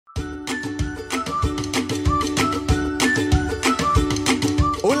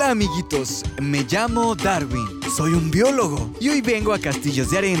Hola amiguitos, me llamo Darwin, soy un biólogo y hoy vengo a Castillos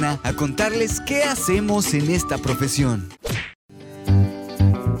de Arena a contarles qué hacemos en esta profesión.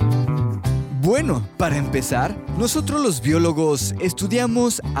 Bueno, para empezar, nosotros los biólogos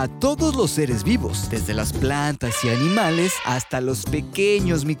estudiamos a todos los seres vivos, desde las plantas y animales hasta los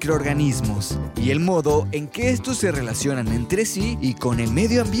pequeños microorganismos, y el modo en que estos se relacionan entre sí y con el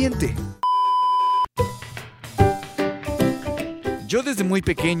medio ambiente. Yo desde muy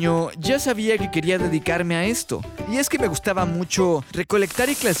pequeño ya sabía que quería dedicarme a esto, y es que me gustaba mucho recolectar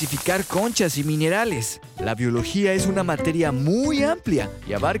y clasificar conchas y minerales. La biología es una materia muy amplia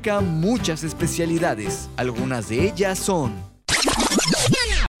y abarca muchas especialidades. Algunas de ellas son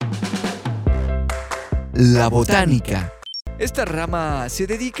la botánica. Esta rama se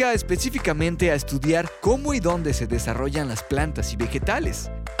dedica específicamente a estudiar cómo y dónde se desarrollan las plantas y vegetales.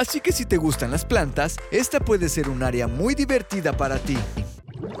 Así que si te gustan las plantas, esta puede ser un área muy divertida para ti.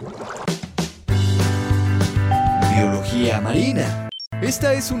 Biología marina.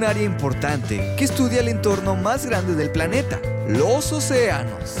 Esta es un área importante que estudia el entorno más grande del planeta, los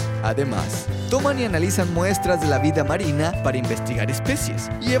océanos. Además, toman y analizan muestras de la vida marina para investigar especies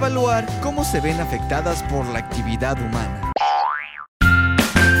y evaluar cómo se ven afectadas por la actividad humana.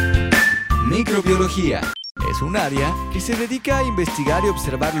 Microbiología. Es un área que se dedica a investigar y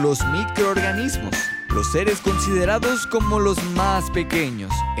observar los microorganismos, los seres considerados como los más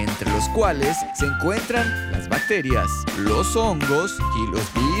pequeños, entre los cuales se encuentran las bacterias, los hongos y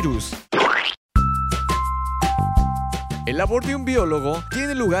los virus. El labor de un biólogo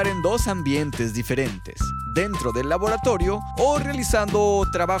tiene lugar en dos ambientes diferentes, dentro del laboratorio o realizando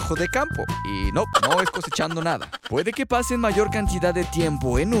trabajo de campo. Y no es cosechando nada. Puede que pasen mayor cantidad de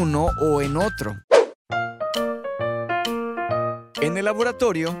tiempo en uno o en otro. En el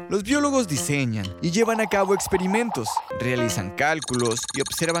laboratorio, los biólogos diseñan y llevan a cabo experimentos, realizan cálculos y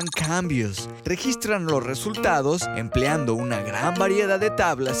observan cambios. Registran los resultados empleando una gran variedad de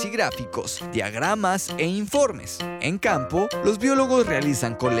tablas y gráficos, diagramas e informes. En campo, los biólogos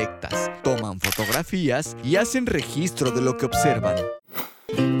realizan colectas, toman fotografías y hacen registro de lo que observan.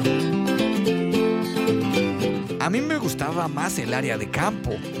 A mí me gustaba más el área de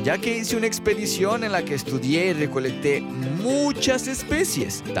campo, ya que hice una expedición en la que estudié y recolecté muchas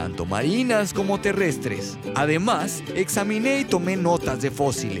especies, tanto marinas como terrestres. Además, examiné y tomé notas de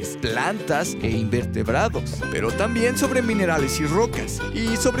fósiles, plantas e invertebrados, pero también sobre minerales y rocas,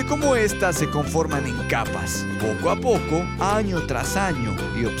 y sobre cómo éstas se conforman en capas. Poco a poco, año tras año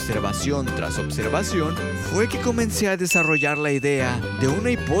y observación tras observación, fue que comencé a desarrollar la idea de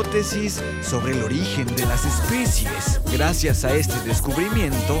una hipótesis sobre el origen de las especies. Gracias a este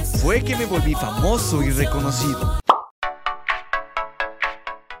descubrimiento fue que me volví famoso y reconocido.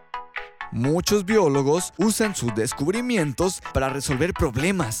 Muchos biólogos usan sus descubrimientos para resolver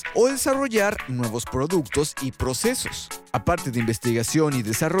problemas o desarrollar nuevos productos y procesos. Aparte de investigación y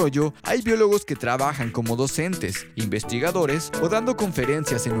desarrollo, hay biólogos que trabajan como docentes, investigadores o dando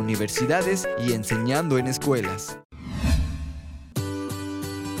conferencias en universidades y enseñando en escuelas.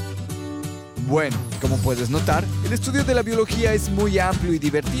 Bueno, como puedes notar, el estudio de la biología es muy amplio y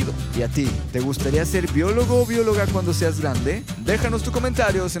divertido. ¿Y a ti? ¿Te gustaría ser biólogo o bióloga cuando seas grande? Déjanos tus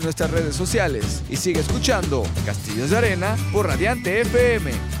comentarios en nuestras redes sociales y sigue escuchando Castillos de Arena por Radiante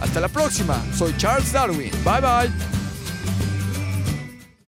FM. Hasta la próxima, soy Charles Darwin. Bye bye.